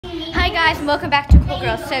Hey guys, and welcome back to Cool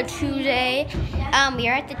Girls. So today, we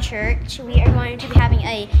are at the church. We are going to be having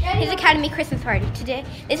a His Academy Christmas party today.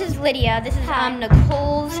 This is Lydia. This is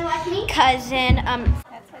Nicole's cousin.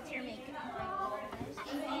 That's what you're making.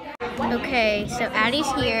 Okay, so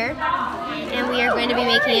Addie's here, and we are going to be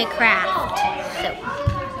making a craft. So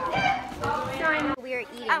we are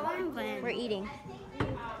eating. We're eating.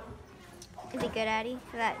 Is it good, Addie?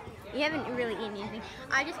 You haven't really eaten anything.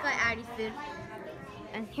 I just got Addie's food.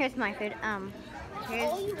 And here's my food.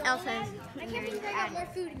 Here's Elsa's. I can't believe I got more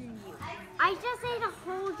food than you. I just ate a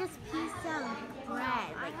whole piece of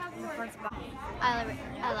bread. I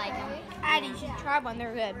like them. Addie, you should try one.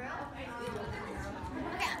 They're good.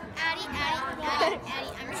 Addie,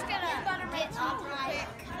 I'm just gonna get off my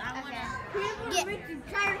because I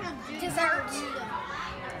wanna get dessert.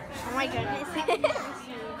 Oh my goodness.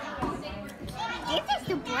 These are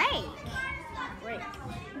to break.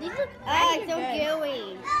 These look so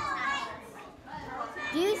gooey.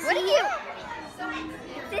 Do you see it?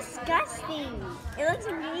 It's disgusting. It looks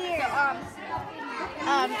weird.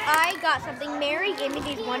 I got something. Mary gave me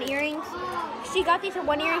these one earrings. She got these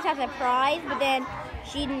one earrings as a prize, but then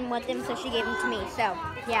she didn't want them, so she gave them to me. So,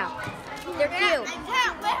 yeah. They're cute. I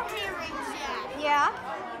can't wear earrings yet. Yeah.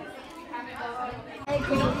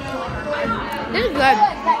 This is good.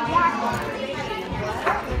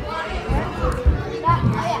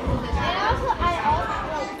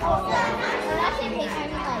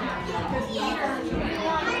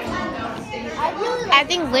 I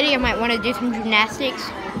think Lydia might want to do some gymnastics.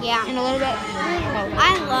 Yeah. In a little bit.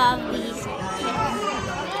 I love these.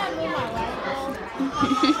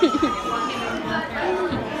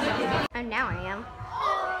 And now I am.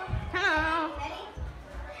 Hello.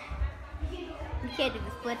 You can't do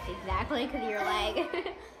the splits exactly because of your leg.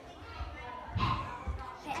 I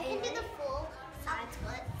can do the full side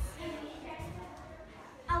splits.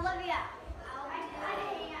 Olivia.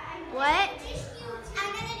 What?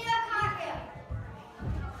 I'm gonna do a cartwheel.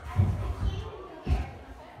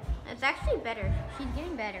 It's actually better. She's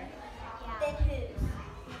getting better. Then whose?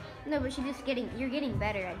 No, but you're getting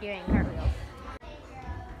better at doing cartwheels.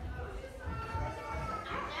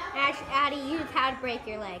 Addie, you just had to break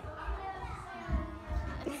your leg.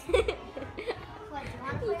 You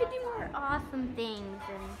could do more awesome things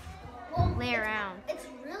and lay around. It's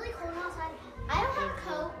really cold outside. I don't have a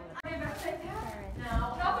coat.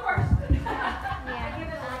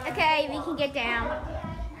 Yeah. Okay, we can get down.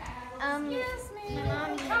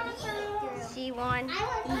 She won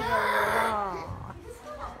evil law.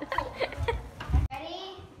 Ready?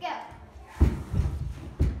 Go.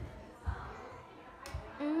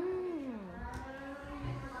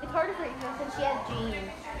 It's harder for you since she has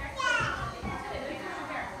jeans.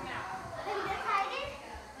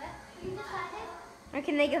 Or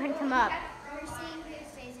can they go ahead and come up? We're seeing who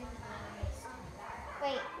stays in the house.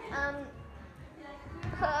 Wait,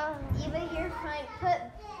 Eva, you're fine. Put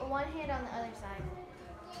one hand on the other side.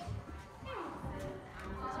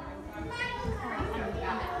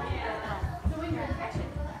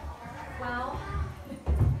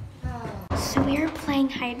 So we are playing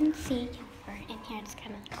hide and seek. We're in here, it's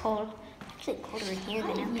kind of cold. It's actually colder in here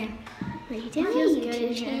than out there. It feels good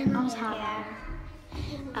in here. Almost hot.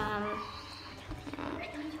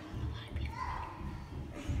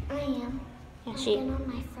 I am. Yeah, she. I've been on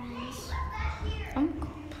my friends. Oh,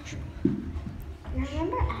 cool.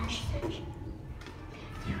 Remember Ash?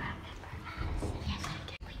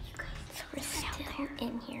 So we're still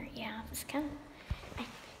in here. Yeah, it's kind of.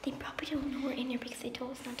 They probably don't know we're in here because they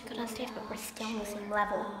told us not to go downstairs, but we're still on the same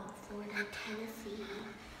level. Florida, Tennessee.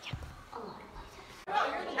 Yeah.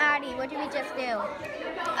 Addie, what did we just do?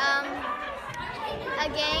 A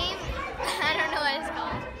game. I don't know what it's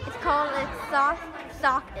called. It's called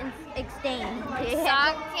sock and exchange.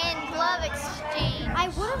 Sock and glove exchange. I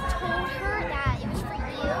would have told her that it was for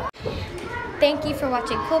you. Thank you for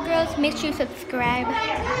watching Cool Girls. Make sure you subscribe.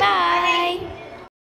 Bye.